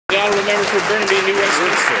The honourable member for Burnaby, New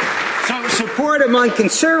Westminster. So support among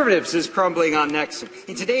Conservatives is crumbling on Nexen.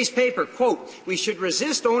 In today's paper, quote, "We should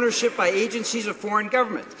resist ownership by agencies of foreign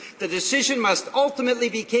government. The decision must ultimately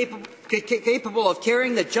be capable of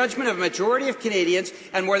carrying the judgment of a majority of Canadians,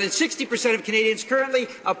 and more than 60% of Canadians currently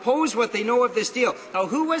oppose what they know of this deal." Now,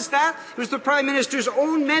 who was that? It was the Prime Minister's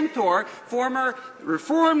own mentor, former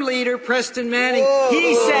Reform leader Preston Manning.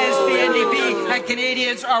 He says the NDP and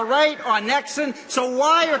Canadians are right on Nexen, so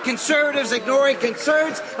why are Conservatives ignoring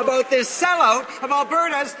concerns about this sellout of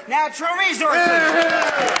Alberta's natural resources?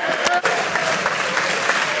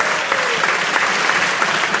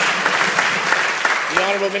 The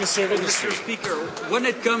Honourable Minister of Industry. Mr. Speaker, when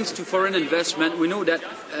it comes to foreign investment, we know that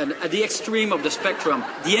at the extreme of the spectrum,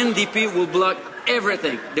 the NDP will block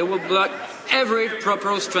everything. They will block every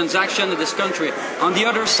proposed transaction in this country. On the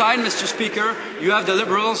other side, Mr. Speaker, you have the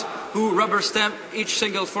Liberals who rubber stamp each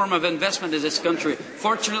single form of investment in this country.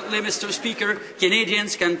 Fortunately, Mr. Speaker,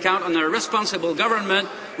 Canadians can count on a responsible government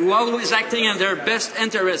who always acting in their best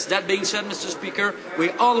interests. That being said, Mr. Speaker, we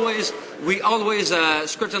always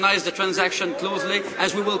scrutinize the transaction closely,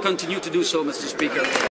 as we will continue to do so, Mr. Speaker.